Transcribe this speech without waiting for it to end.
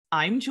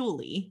I'm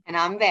Julie. And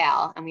I'm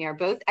Val, and we are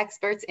both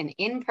experts in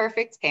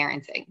imperfect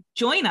parenting.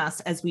 Join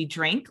us as we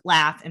drink,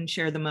 laugh, and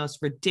share the most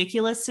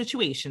ridiculous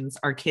situations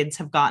our kids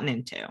have gotten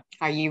into.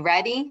 Are you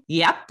ready?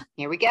 Yep.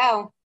 Here we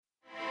go.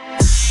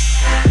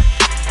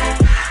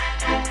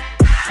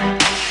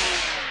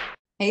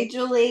 Hey,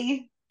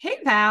 Julie. Hey,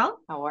 Val.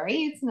 How are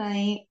you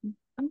tonight?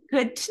 I'm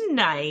good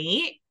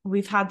tonight.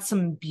 We've had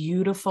some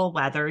beautiful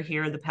weather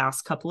here the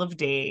past couple of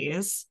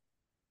days.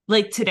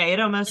 Like today, it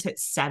almost hit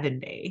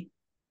 70.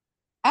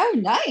 Oh,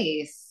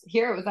 nice.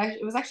 Here it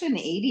was actually in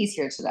the 80s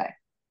here today.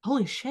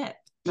 Holy shit.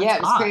 Yeah,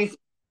 it was hot. crazy.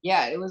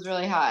 Yeah, it was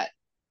really hot.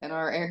 And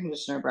our air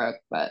conditioner broke,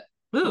 but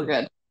we're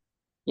good.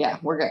 Yeah,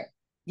 we're good.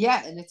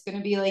 Yeah, and it's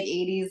gonna be like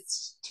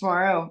 80s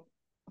tomorrow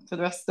for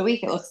the rest of the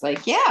week, it looks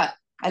like. Yeah.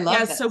 I love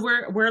this. So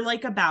we're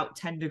like about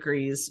 10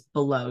 degrees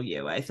below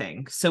you, I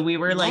think. So we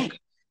were like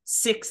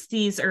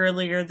 60s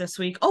earlier this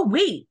week. Oh,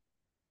 wait.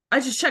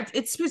 I just checked.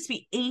 It's supposed to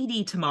be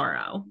 80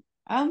 tomorrow.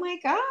 Oh my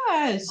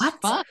gosh.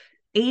 What? Fun.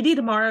 80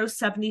 tomorrow,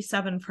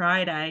 77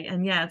 Friday.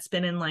 And yeah, it's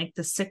been in like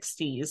the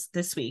 60s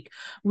this week,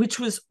 which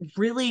was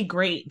really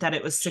great that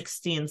it was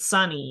 60 and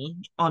sunny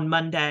on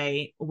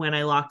Monday when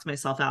I locked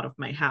myself out of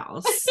my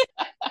house.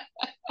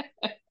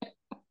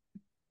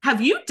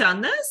 Have you done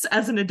this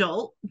as an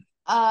adult?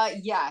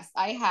 Yes,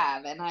 I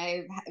have, and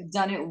I've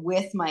done it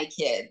with my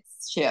kids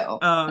too.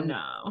 Oh and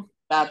no.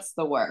 That's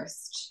the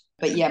worst.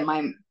 But yeah,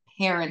 my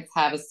parents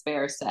have a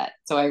spare set,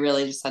 so I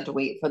really just had to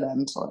wait for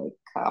them to like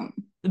come.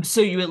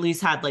 So you at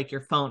least had like your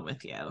phone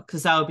with you,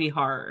 because that would be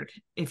hard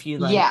if you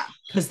like. Yeah.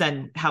 Because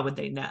then how would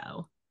they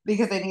know?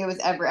 Because I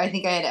think I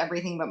think I had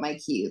everything but my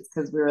keys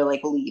because we were like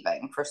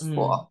leaving for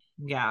school.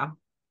 Yeah.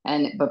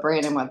 But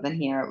Brandon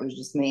wasn't here. It was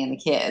just me and the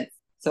kids,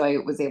 so I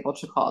was able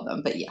to call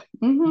them. But yeah.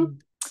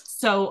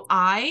 So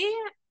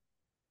I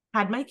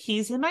had my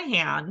keys in my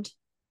hand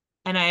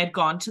and I had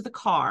gone to the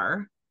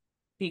car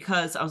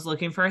because I was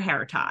looking for a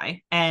hair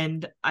tie,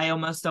 and I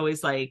almost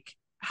always like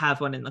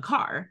have one in the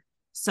car.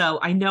 So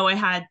I know I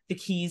had the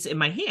keys in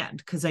my hand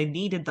because I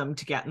needed them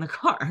to get in the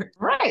car.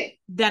 Right.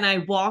 Then I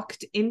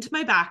walked into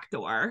my back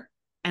door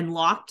and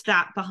locked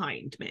that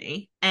behind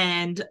me.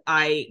 And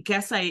I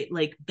guess I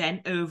like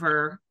bent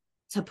over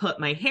to put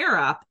my hair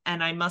up,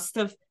 and I must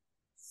have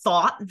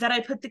thought that I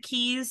put the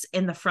keys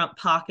in the front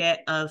pocket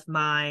of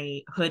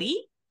my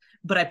hoodie,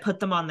 but I put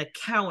them on the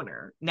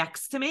counter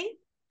next to me.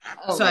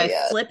 So I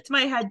flipped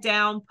my head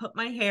down, put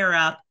my hair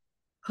up,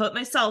 put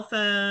my cell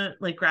phone,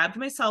 like grabbed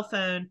my cell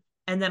phone,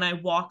 and then I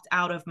walked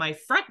out of my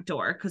front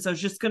door because I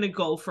was just going to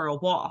go for a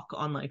walk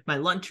on like my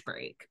lunch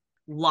break.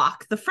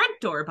 Lock the front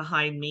door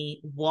behind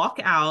me, walk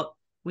out.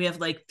 We have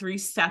like 3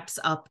 steps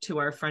up to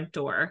our front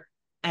door.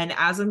 And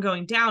as I'm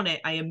going down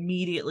it, I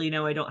immediately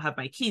know I don't have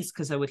my keys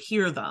because I would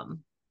hear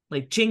them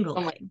like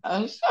jingling.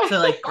 So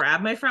like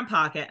grab my front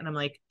pocket and I'm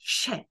like,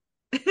 shit.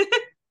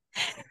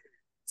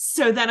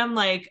 So then I'm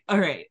like, all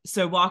right,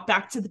 so walk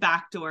back to the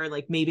back door.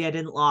 Like maybe I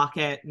didn't lock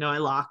it. No, I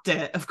locked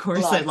it. Of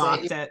course I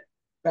locked it.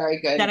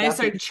 Very good. Then I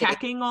started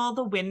checking all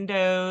the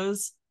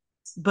windows.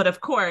 But of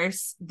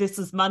course, this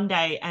is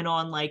Monday, and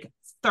on like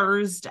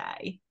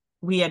Thursday,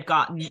 we had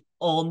gotten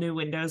all new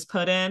windows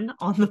put in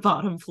on the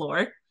bottom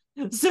floor.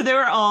 So they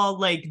were all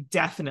like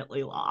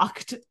definitely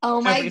locked.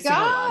 Oh my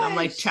god! I'm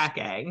like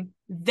checking.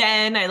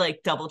 Then I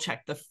like double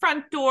check the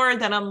front door.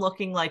 Then I'm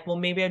looking like, well,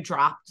 maybe I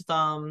dropped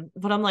them.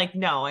 But I'm like,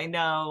 no, I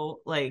know.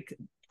 Like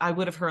I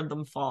would have heard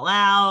them fall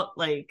out.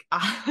 Like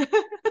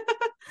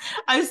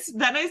I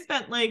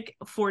spent like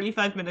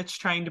 45 minutes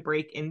trying to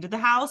break into the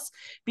house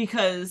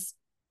because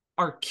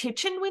our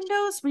kitchen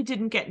windows, we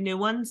didn't get new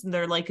ones, and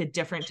they're like a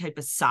different type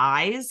of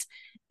size.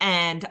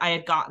 And I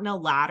had gotten a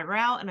ladder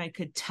out, and I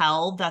could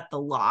tell that the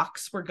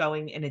locks were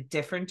going in a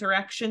different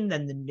direction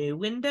than the new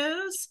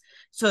windows.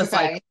 So it's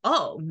like,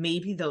 oh,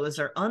 maybe those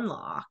are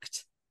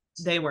unlocked.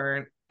 They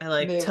weren't. I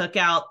like took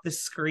out the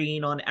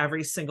screen on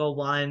every single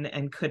one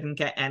and couldn't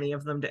get any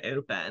of them to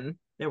open.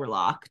 They were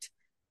locked.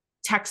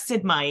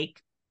 Texted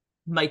Mike.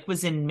 Mike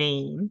was in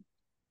Maine.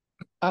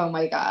 Oh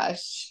my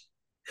gosh.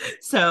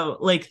 So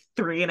like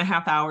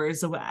 3.5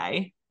 hours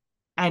away.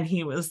 And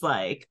he was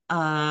like,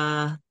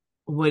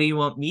 what do you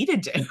want me to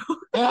do?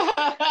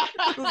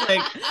 I was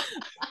like,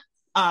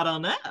 I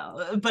don't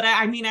know. But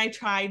I mean, I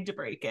tried to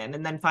break in,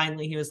 and then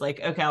finally he was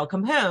like, okay, I'll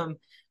come home.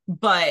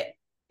 But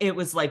it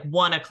was like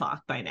 1:00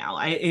 by now.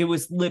 It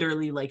was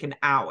literally like an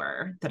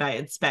hour that I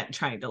had spent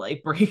trying to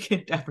like break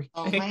into everything.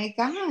 Oh my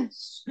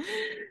gosh.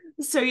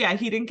 So yeah,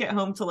 he didn't get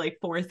home till like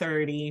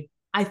 4:30.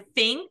 I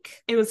think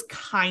it was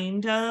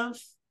kind of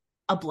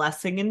a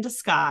blessing in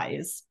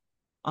disguise.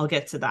 I'll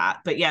get to that.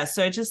 But yeah,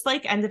 so I just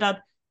like ended up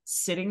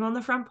sitting on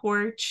the front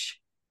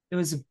porch. It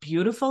was a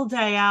beautiful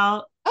day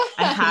out.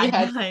 I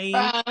had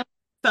my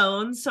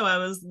phone, so I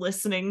was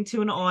listening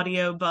to an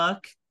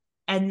audiobook.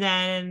 And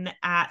then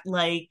at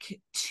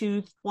like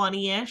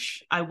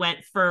 2:20ish, I went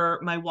for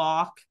my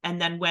walk, and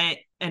then went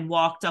and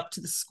walked up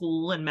to the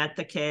school and met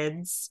the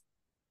kids,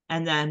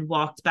 and then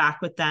walked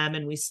back with them,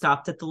 and we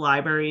stopped at the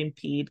library and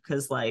peed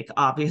because like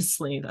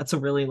obviously that's a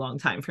really long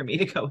time for me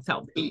to go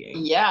without peeing.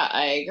 Yeah,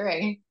 I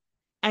agree.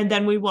 And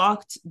then we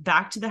walked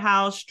back to the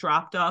house,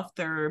 dropped off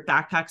their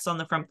backpacks on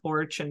the front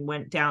porch, and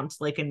went down to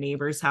like a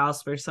neighbor's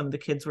house where some of the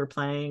kids were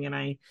playing. And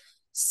I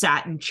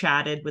sat and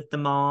chatted with the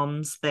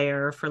moms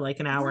there for like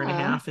an hour and a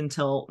half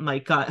until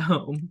Mike got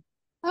home.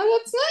 Oh,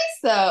 that's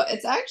nice though.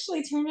 It's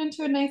actually turned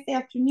into a nice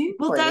afternoon.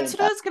 Well, that's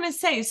what I was going to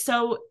say.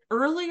 So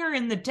earlier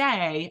in the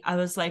day, I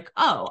was like,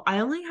 oh,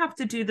 I only have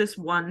to do this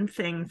one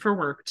thing for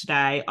work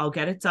today. I'll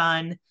get it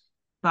done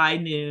by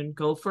noon,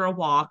 go for a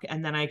walk,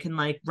 and then I can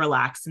like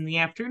relax in the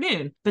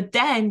afternoon. But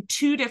then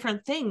 2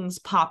 different things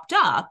popped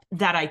up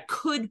that I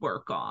could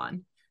work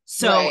on.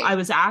 So I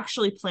was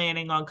actually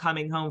planning on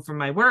coming home from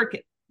my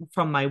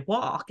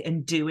walk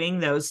and doing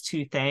those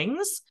 2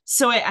 things.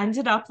 So I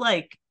ended up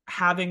like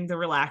having the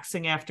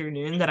relaxing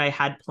afternoon that I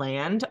had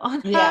planned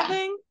on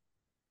having.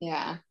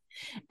 Yeah.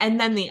 And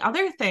then the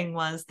other thing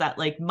was that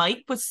like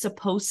Mike was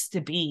supposed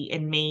to be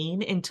in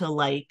Maine until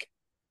like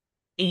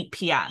 8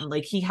 p.m.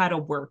 Like he had a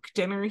work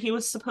dinner he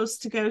was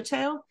supposed to go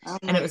to,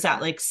 and it was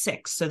at like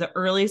 6. So the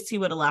earliest he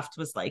would have left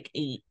was like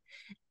 8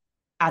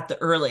 at the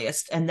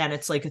earliest. And then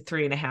it's like a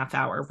 3.5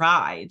 hour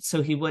ride.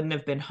 So he wouldn't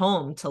have been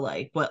home till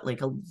like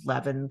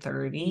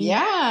 11:30.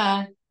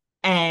 Yeah.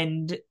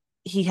 And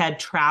he had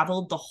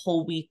traveled the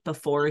whole week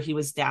before. He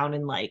was down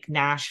in like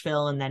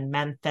Nashville and then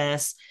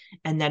Memphis.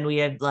 And then we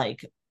had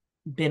like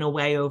been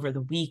away over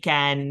the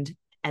weekend.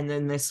 And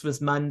then this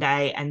was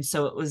Monday. And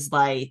so it was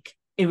like,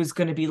 it was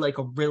going to be like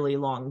a really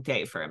long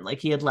day for him. Like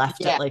he had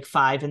left at like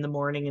 5 a.m.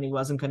 and he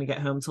wasn't going to get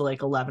home till like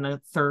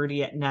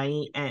 11:30 at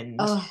night. And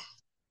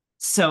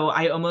so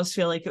I almost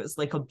feel like it was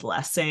like a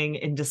blessing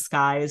in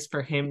disguise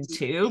for him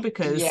too,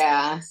 because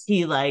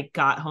he like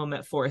got home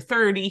at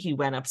 4:30. He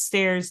went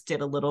upstairs, did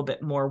a little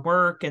bit more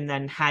work, and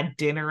then had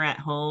dinner at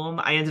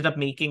home. I ended up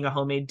making a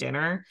homemade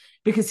dinner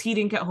because he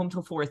didn't get home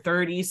till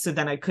 4:30. So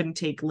then I couldn't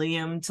take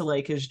Liam to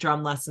like his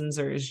drum lessons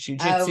or his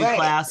jujitsu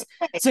class.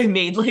 So I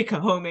made like a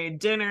homemade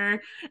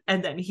dinner,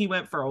 and then he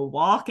went for a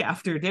walk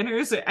after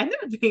dinner. So it ended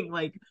up being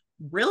like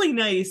really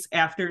nice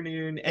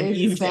afternoon and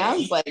evening.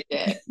 Sounds like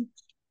it.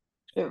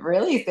 It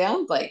really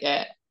sounds like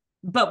it.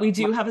 But we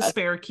do have a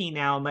spare key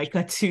now. Mike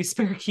got 2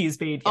 spare keys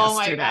made yesterday. Oh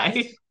my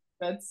gosh.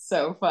 That's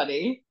so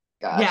funny.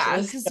 Gosh,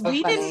 yeah, because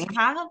we didn't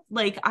have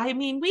like, I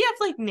mean, we have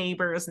like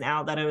neighbors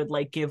now that I would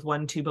like give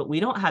one to, but we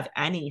don't have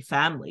any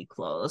family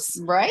close.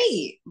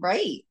 Right.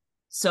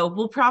 So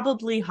we'll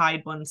probably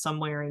hide one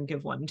somewhere and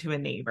give one to a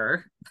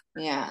neighbor.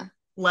 Yeah.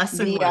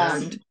 Lesson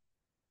learned.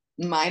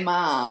 My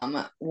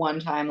mom one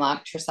time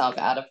locked herself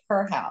out of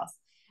her house,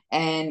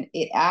 and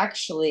it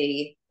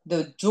actually,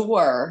 the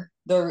doors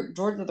of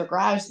the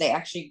garage, they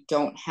actually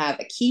don't have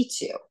a key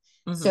to.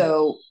 Mm-hmm.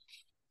 So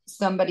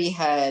somebody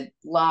had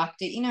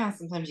locked it. You know,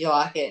 sometimes you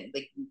lock it,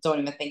 like don't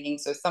even thinking.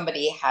 So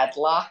somebody had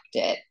locked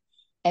it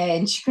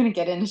and she couldn't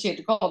get in. She had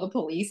to call the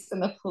police,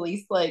 and the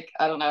police, like,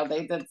 I don't know,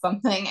 they did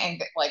something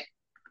and like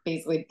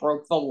basically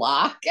broke the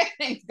lock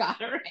and got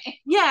her in.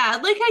 Yeah,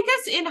 like I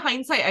guess in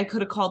hindsight, I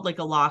could have called like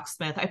a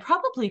locksmith. I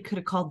probably could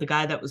have called the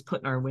guy that was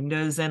putting our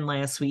windows in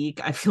last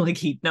week. I feel like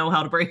he'd know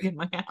how to break in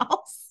my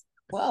house.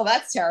 Well,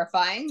 that's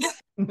terrifying.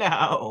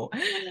 No,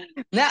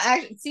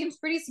 it seems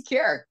pretty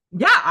secure.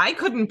 Yeah, I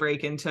couldn't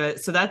break into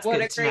it, so that's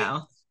good to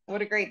know.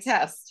 What a great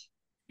test.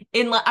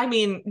 I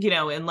mean, you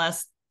know,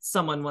 unless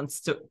someone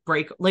wants to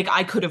break, like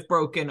I could have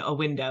broken a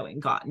window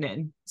and gotten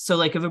in. So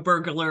like if a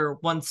burglar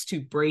wants to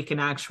break an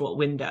actual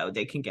window,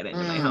 they can get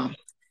into my home.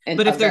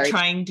 But if they're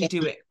trying to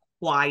do it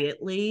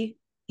quietly,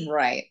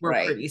 we're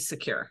pretty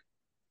secure.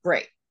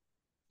 Right.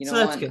 So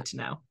that's good to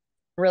know.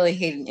 Really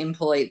hate an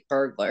impolite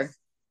burglar.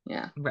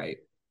 Yeah. Right.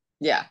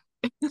 Yeah.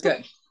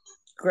 Good.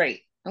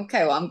 Great.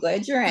 Okay. Well, I'm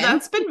glad you're in.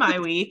 That's been my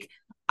week.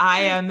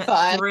 I am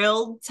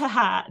thrilled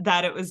to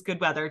that it was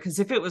good weather, because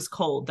if it was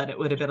cold, then it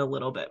would have been a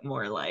little bit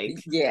more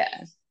like. Yeah.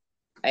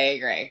 I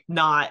agree.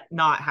 Not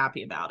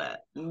happy about it.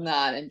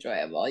 Not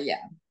enjoyable.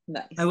 Yeah.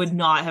 Nice. I would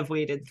not have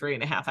waited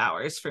 3.5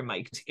 hours for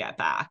Mike to get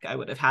back. I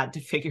would have had to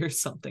figure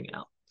something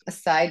out. A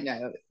side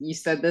note, you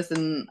said this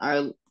in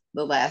the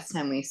last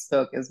time we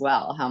spoke as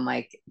well, how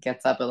Mike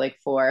gets up at like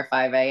 4 or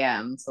 5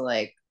 a.m. to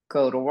like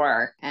go to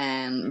work,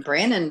 and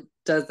Brandon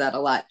does that a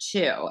lot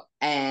too.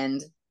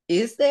 And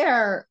is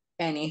there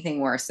anything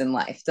worse in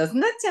life?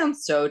 Doesn't that sound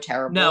so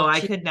terrible? No,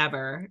 I could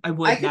never. I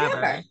would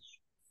never.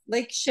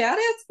 Like, shout out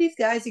to these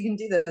guys who can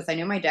do this. I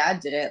know my dad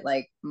did it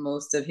like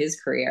most of his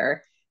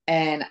career,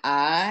 and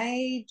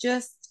I've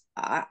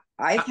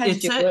had to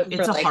do it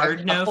for like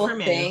hard no for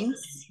me.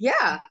 Things.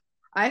 Yeah.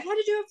 I've had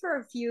to do it for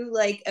a few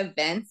like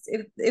events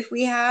if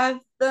we have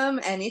them,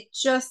 and it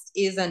just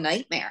is a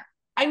nightmare.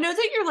 I know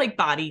that your like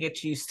body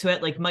gets used to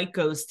it. Like Mike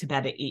goes to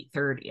bed at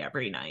 8:30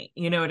 every night.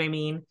 You know what I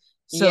mean?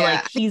 So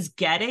like he's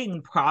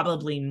getting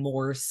probably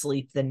more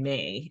sleep than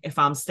me if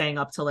I'm staying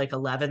up till like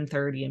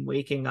 11:30 and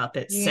waking up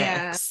at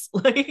 6.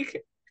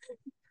 Like,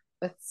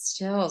 but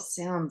still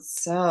sounds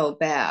so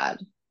bad.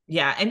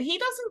 Yeah, and he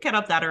doesn't get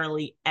up that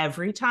early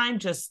every time,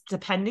 just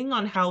depending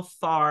on how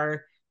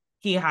far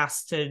he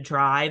has to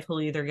drive.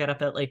 He'll either get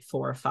up at like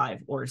 4 or 5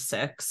 or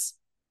 6.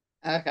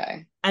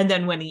 Okay. And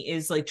then when he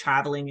is like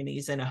traveling and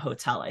he's in a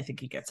hotel, I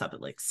think he gets up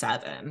at like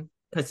 7.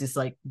 because he's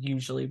like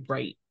usually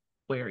right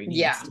where he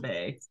needs to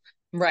be.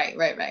 Right.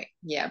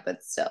 Yeah,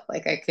 but still,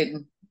 like I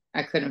couldn't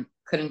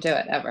do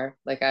it ever.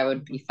 Like I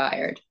would be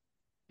fired.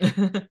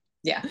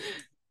 Yeah.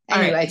 All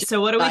Anyway, right,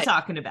 so what are we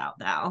talking about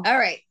now? All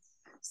right.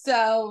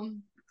 So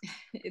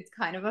it's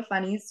kind of a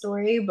funny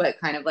story, but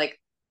kind of like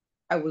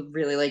I would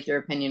really like your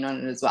opinion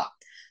on it as well.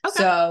 Okay.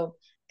 So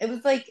it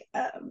was like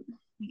I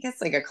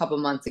guess like a couple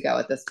months ago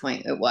at this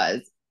point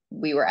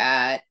we were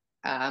at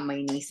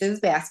my niece's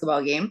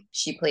basketball game.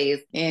 She plays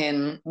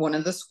in one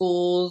of the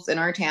schools in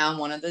our town,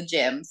 one of the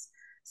gyms.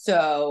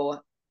 So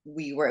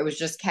it was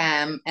just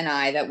Cam and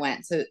I that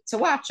went to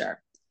watch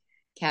her.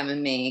 Cam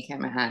and me,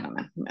 I don't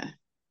know.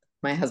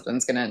 My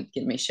husband's gonna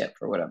give me shit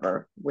for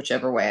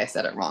whichever way I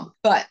said it wrong.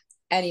 But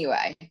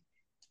anyway,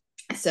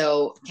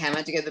 so Cam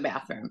had to go to the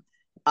bathroom.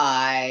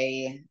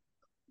 I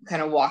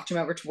kind of walked him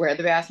over to where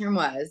the bathroom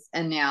was,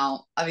 and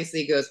now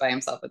obviously he goes by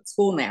himself at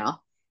school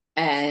now.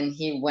 And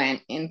he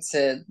went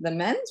into the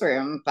men's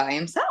room by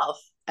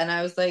himself. And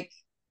I was like,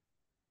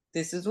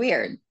 this is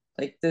weird.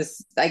 Like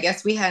this, I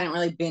guess we hadn't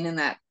really been in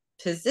that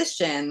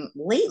position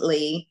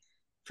lately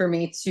for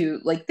me to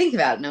like think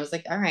about it. And I was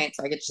like, all right,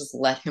 so I could just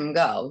let him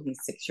go.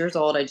 He's 6 years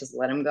old. I just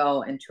let him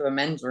go into a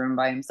men's room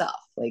by himself.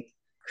 Like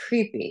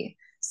creepy.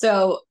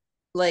 So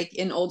like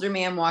an older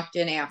man walked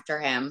in after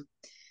him,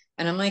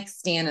 and I'm like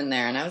standing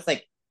there, and I was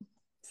like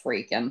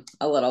freaking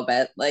a little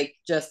bit, like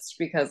just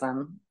because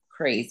I'm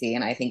crazy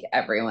and I think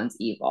everyone's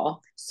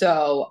evil.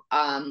 So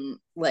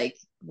like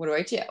what do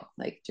I do?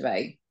 Like do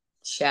I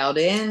shout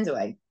in? Do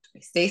I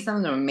say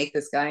something? Do I make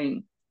this guy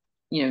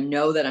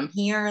know that I'm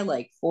here,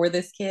 like for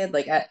this kid?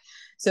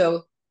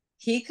 So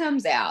he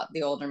comes out,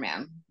 the older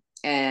man,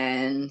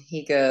 and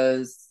he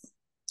goes,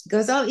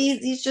 oh,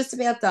 he's just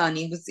about done.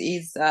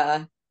 He's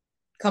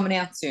coming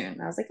out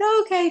soon. I was like,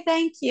 oh, okay,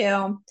 thank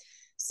you.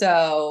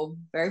 So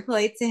very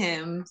polite to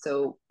him.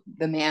 So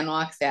the man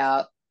walks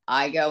out.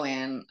 I go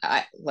in,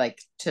 I like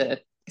to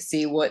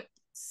see what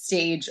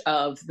stage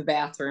of the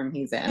bathroom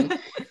he's in.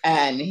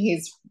 And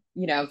he's,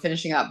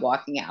 finishing up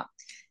walking out.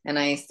 And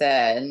I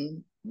said,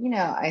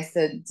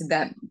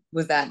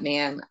 was that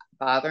man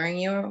bothering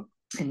you?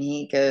 And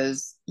he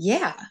goes,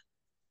 yeah.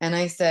 And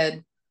I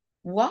said,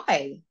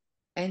 why?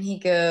 And he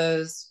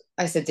goes,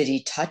 I said, did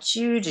he touch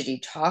you? Did he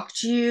talk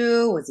to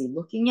you? Was he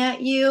looking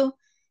at you?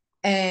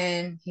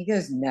 And he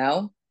goes,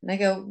 no. And I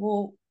go,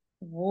 well,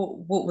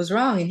 what was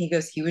wrong? And he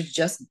goes, he was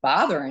just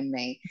bothering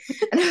me.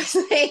 And I was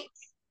like,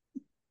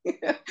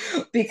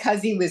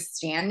 because he was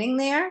standing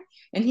there?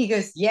 And he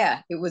goes,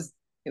 yeah, it was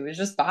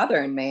just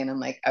bothering me. And I'm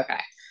like,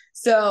 okay.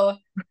 So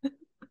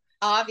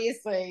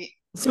obviously,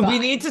 we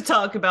need to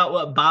talk about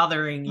what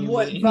bothering you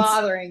means.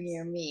 Bothering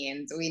you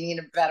means. We need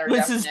a better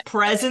Was his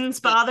presence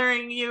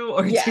bothering you,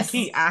 or yes, did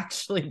he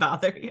actually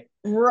bother you?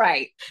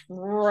 Right.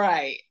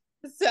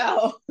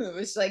 So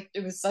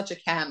it was such a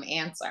Cam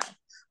answer.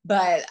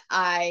 But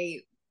I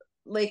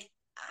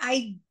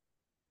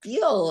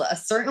feel a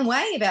certain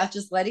way about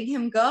just letting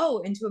him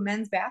go into a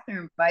men's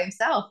bathroom by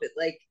himself. It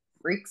like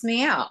freaks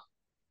me out.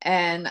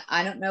 And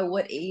I don't know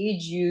what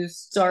age you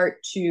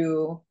start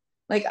to,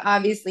 like,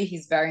 obviously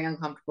he's very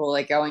uncomfortable,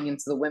 like going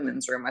into the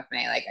women's room with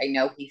me. Like, I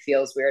know he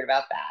feels weird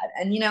about that.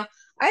 And,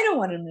 I don't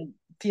want him to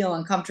feel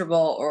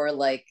uncomfortable or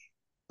like,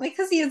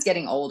 cause he is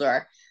getting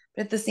older.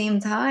 But at the same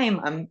time,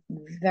 I'm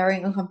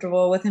very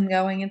uncomfortable with him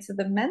going into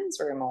the men's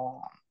room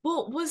alone.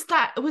 Well, was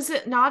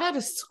it not at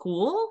a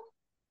school?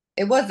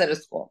 It was at a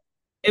school.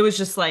 It was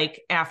just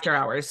like after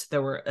hours,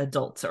 there were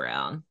adults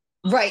around.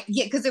 Right.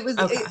 Yeah. Cause it was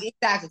exactly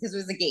because it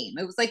was a game.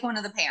 It was like one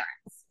of the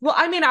parents. Well,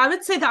 I mean, I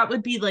would say that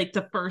would be like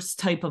the first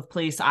type of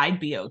place I'd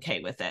be okay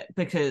with it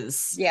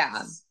because,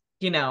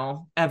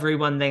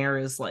 everyone there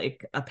is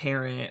like a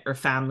parent or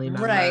family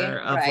member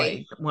of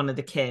like one of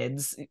the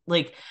kids.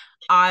 Like,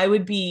 I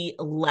would be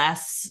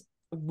less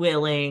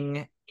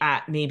willing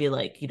at maybe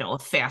like, a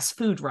fast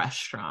food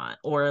restaurant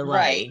or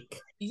like,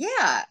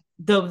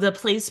 the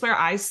place where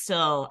I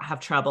still have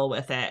trouble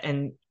with it,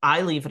 and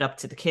I leave it up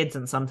to the kids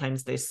and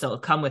sometimes they still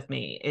come with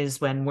me, is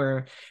when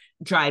we're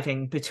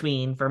driving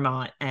between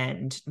Vermont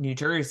and New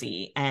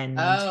Jersey and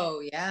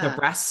the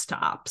rest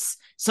stops.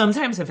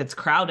 Sometimes if it's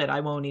crowded,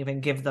 I won't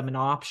even give them an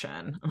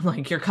option. I'm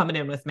like, you're coming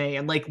in with me.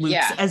 And like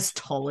Luke's as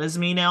tall as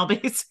me now,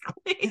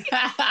 basically.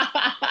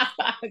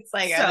 It's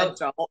like an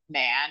adult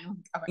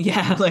man.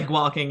 Yeah, like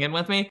walking in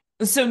with me.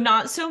 So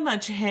not so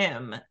much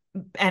him.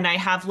 And I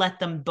have let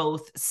them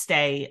both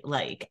stay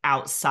like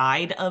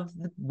outside of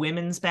the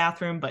women's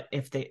bathroom, but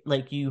if they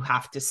like, you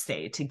have to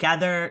stay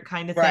together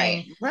kind of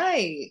thing.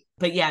 Right.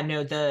 But yeah,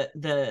 no,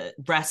 the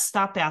rest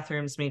stop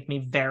bathrooms make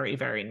me very,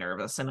 very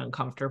nervous and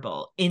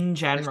uncomfortable in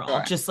general.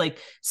 Sure. Just like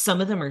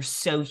some of them are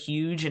so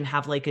huge and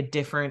have like a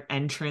different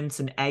entrance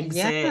and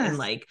exit. And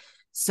like,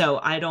 so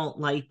I don't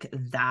like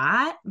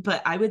that,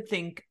 but I would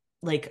think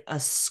like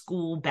a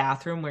school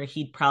bathroom where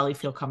he'd probably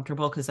feel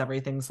comfortable because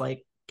everything's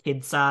like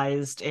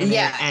kid-sized in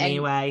it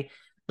anyway.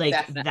 Like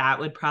definitely. That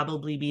would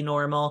probably be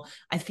normal.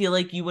 I feel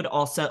like you would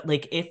also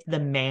like if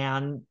the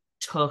man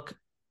took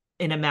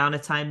an amount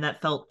of time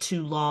that felt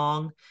too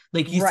long.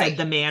 Like you said,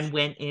 the man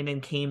went in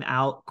and came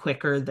out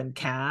quicker than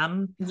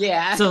Cam.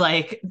 Yeah. So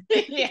like,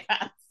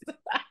 yeah.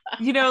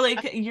 You know,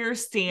 like you're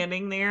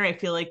standing there. I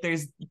feel like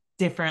there's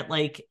different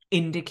like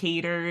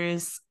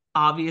indicators.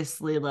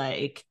 Obviously,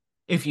 like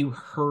if you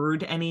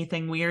heard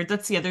anything weird,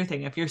 that's the other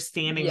thing. If you're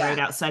standing right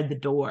outside the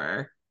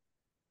door,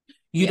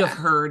 you'd have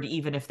heard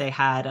even if they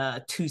had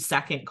a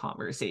 2-second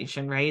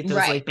conversation, right? Those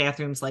like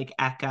bathrooms like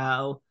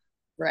echo.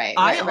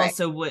 I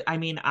also would, I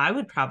mean, I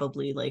would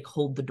probably like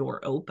hold the door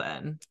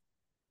open.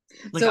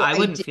 Like so I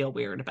wouldn't feel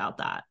weird about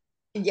that.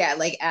 Yeah,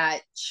 like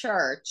at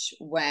church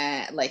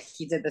when like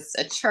he did this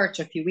at church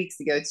a few weeks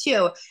ago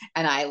too,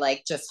 and I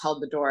like just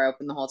held the door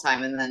open the whole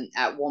time, and then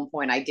at one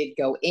point I did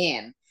go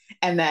in,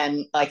 and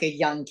then like a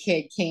young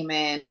kid came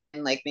in,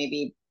 like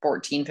maybe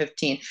 14,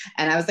 15,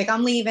 and I was like,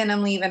 I'm leaving.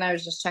 I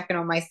was just checking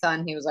on my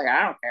son. He was like,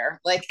 I don't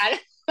care. Like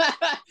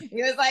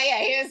he was like, yeah,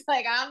 he was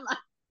like,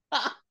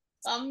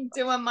 I'm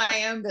doing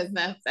my own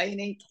business.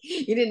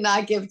 He did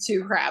not give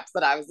two craps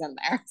that I was in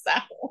there.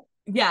 So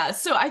yeah,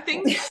 so I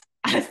think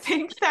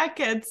that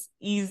gets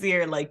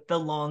easier like the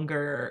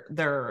longer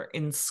they're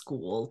in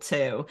school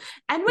too.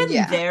 And when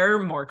they're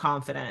more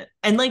confident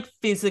and like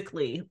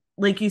physically,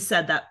 like you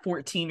said, that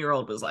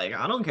 14-year-old was like,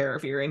 I don't care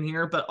if you're in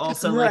here, but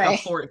also like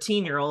a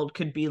 14-year-old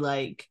could be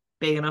like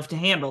big enough to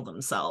handle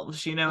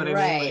themselves. You know what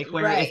I mean? Like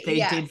where if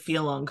they did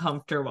feel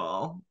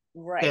uncomfortable,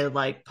 they'd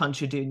like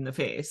punch a dude in the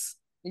face.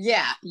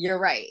 Yeah, you're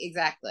right.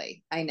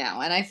 Exactly. I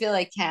know. And I feel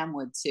like Cam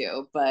would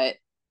too, but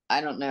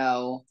I don't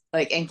know.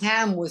 Like, and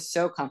Cam was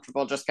so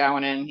comfortable just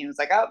going in. He was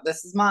like, oh,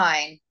 this is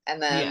mine. And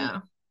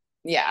then,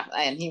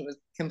 and he was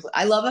complete.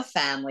 I love a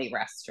family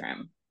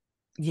restroom.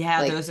 Yeah,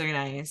 like, those are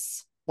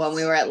nice. When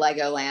we were at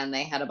Legoland,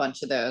 they had a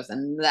bunch of those,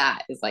 and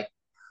that is like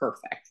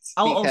perfect.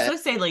 I'll also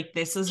say, like,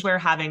 this is where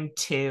having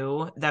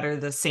two that are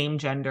the same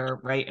gender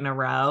right in a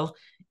row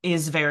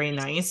is very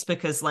nice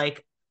because,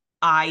 like,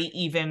 I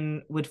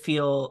even would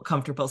feel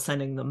comfortable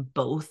sending them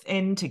both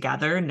in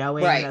together,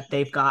 knowing that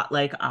they've got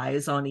like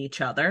eyes on each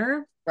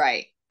other.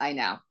 Right. I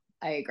know.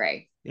 I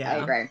agree. Yeah. I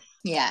agree.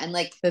 Yeah. And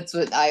like, that's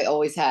what I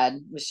always had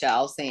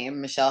Michelle. Same.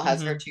 Michelle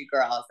has her two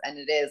girls. And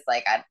it is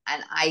like,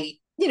 I,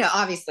 you know,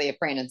 obviously if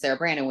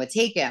Brandon would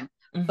take him,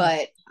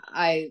 but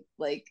I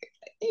like,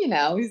 you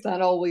know, he's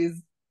not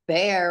always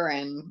there.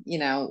 And, you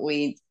know,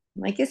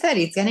 like you said,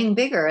 he's getting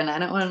bigger and I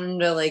don't want him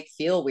to like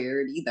feel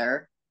weird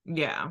either.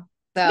 Yeah.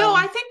 So, no,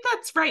 I think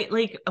that's right.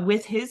 Like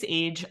with his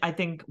age, I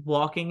think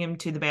walking him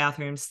to the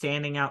bathroom,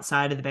 standing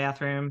outside of the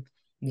bathroom,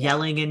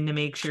 yelling in to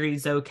make sure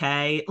he's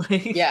okay.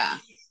 Like,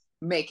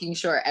 making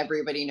sure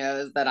everybody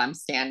knows that I'm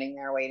standing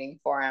there waiting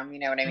for him. You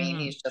know what I mean?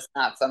 He's just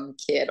not some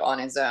kid on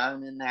his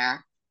own in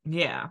there.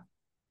 Yeah.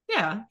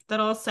 Yeah, that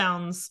all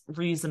sounds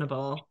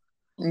reasonable.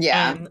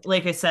 Yeah. And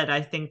like I said,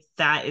 I think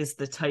that is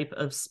the type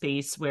of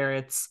space where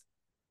it's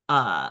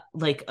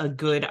like a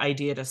good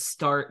idea to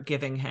start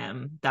giving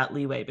him that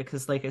leeway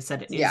because like I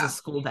said, it is a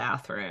school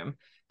bathroom.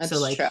 That's so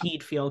like true.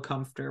 He'd feel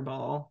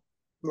comfortable.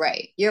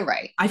 Right. You're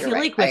right. I feel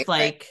like with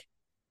like,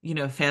 you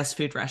know, fast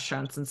food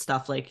restaurants and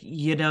stuff, like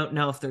you don't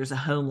know if there's a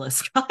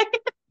homeless guy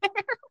there.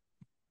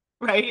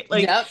 Right?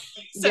 Like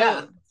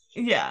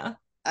yeah.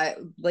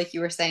 Like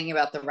you were saying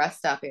about the rest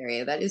stop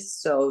area, that is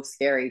so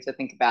scary to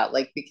think about.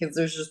 Like because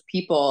there's just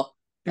people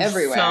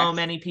everywhere. So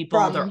many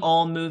people, they're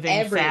all moving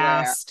everywhere.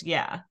 Fast.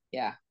 Yeah.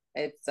 Yeah.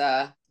 It's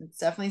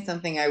definitely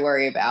something I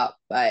worry about,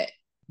 but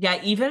yeah,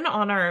 even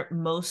on our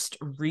most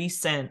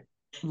recent,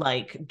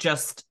 like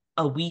just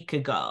a week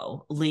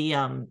ago,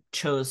 Liam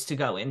chose to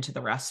go into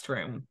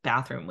the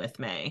bathroom with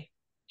me.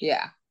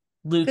 Yeah.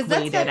 Luke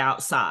waited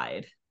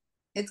outside.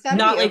 It's got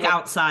not like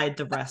outside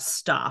the rest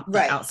stop,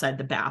 but outside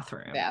the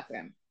bathroom.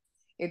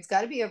 It's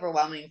got to be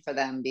overwhelming for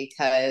them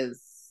because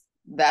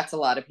that's a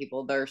lot of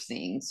people they're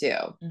seeing too,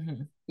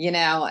 you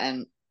know,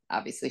 and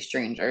obviously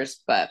strangers,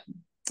 but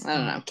I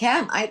don't know.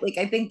 Cam, I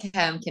think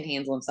Cam can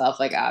handle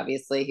himself. Like,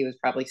 obviously, he was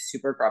probably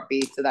super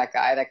grumpy to that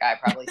guy. That guy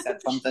probably said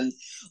something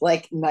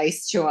like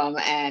nice to him,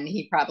 and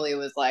he probably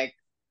was like.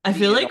 I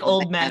feel like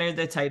old men are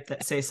the type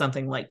that say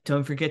something like,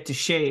 "Don't forget to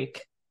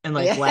shake," and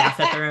like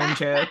laugh at their own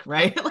joke,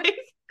 right? Like.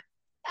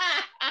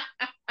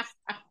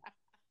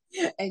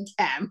 And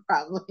Cam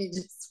probably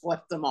just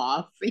flipped him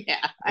off.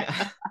 Yeah.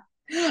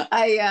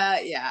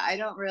 I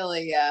don't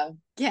really.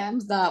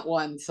 Cam's not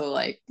one to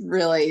like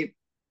really.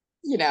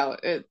 You know,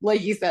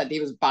 like you said,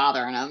 he was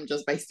bothering him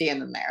just by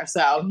standing there.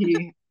 So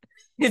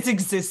his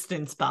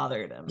existence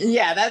bothered him.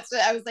 Yeah, that's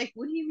what I was like.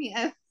 What do you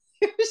mean?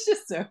 It was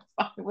just so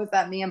fun. Was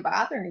that man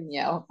bothering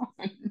you?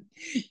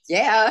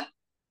 Yeah.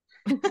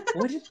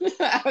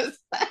 I was.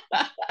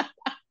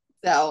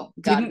 So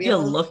didn't you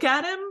look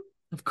at him?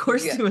 Of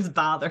course, he was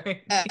bothering.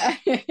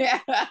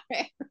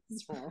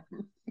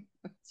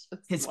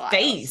 His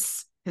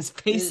face. His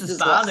face is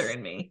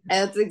bothering me.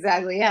 And that's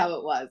exactly how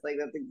it was. Like,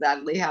 that's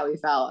exactly how he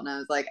felt. And I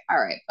was like, all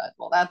right, but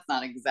well, that's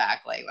not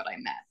exactly what I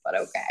meant, but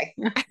okay.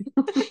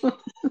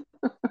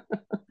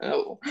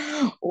 Oh,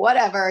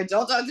 whatever.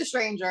 Don't talk to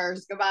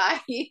strangers. Goodbye.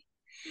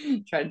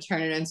 Try to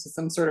turn it into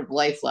some sort of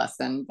life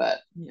lesson, but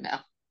you know.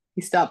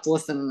 He stopped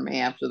listening to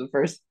me after the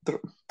first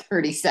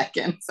 30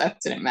 seconds, so it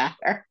didn't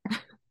matter.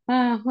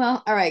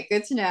 Well, all right.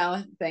 Good to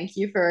know. Thank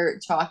you for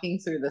talking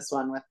through this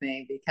one with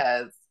me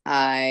because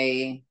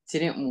I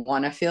didn't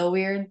want to feel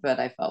weird, but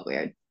I felt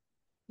weird.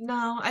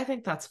 No, I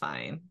think that's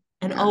fine.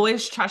 And Yeah.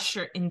 always trust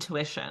your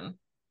intuition.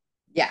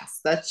 Yes,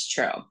 that's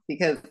true.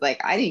 Because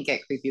like I didn't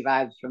get creepy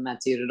vibes from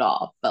that dude at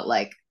all. But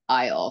like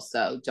I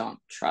also don't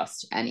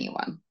trust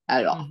anyone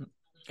at all.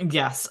 Mm-hmm.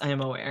 Yes, I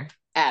am aware.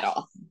 At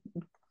all.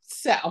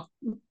 So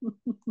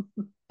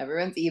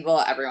everyone's evil,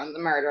 everyone's a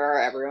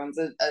murderer, everyone's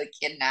a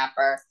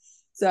kidnapper.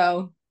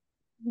 So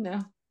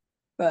no.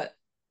 But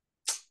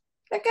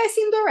that guy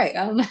seemed all right.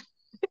 I don't know.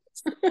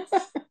 I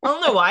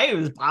don't know why he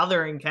was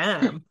bothering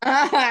Kim.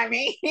 I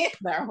mean,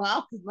 either.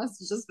 Well, he must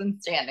have just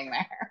been standing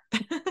there.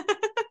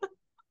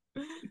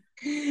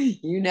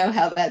 You know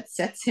how that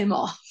sets him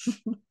off.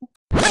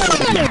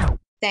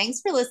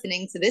 Thanks for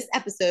listening to this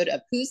episode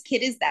of Whose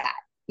Kid Is That?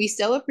 We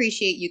so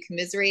appreciate you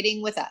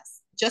commiserating with us.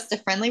 Just a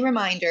friendly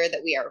reminder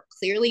that we are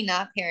clearly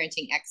not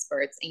parenting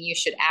experts, and you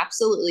should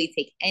absolutely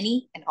take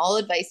any and all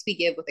advice we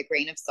give with a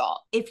grain of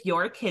salt. If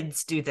your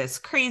kids do this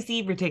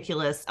crazy,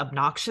 ridiculous,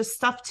 obnoxious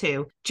stuff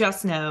too,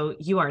 just know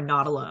you are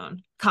not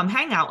alone. Come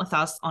hang out with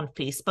us on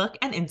Facebook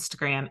and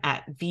Instagram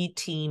at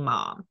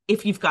VTMom.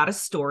 If you've got a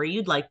story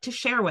you'd like to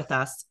share with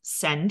us,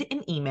 send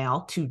an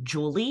email to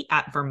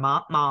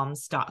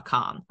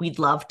julie@vermontmoms.com. We'd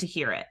love to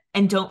hear it.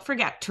 And don't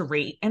forget to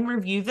rate and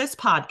review this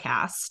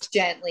podcast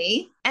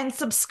gently and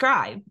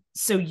subscribe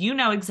so you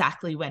know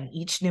exactly when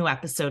each new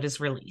episode is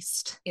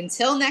released.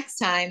 Until next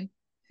time,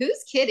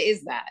 whose kid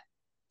is that?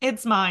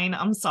 It's mine.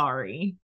 I'm sorry.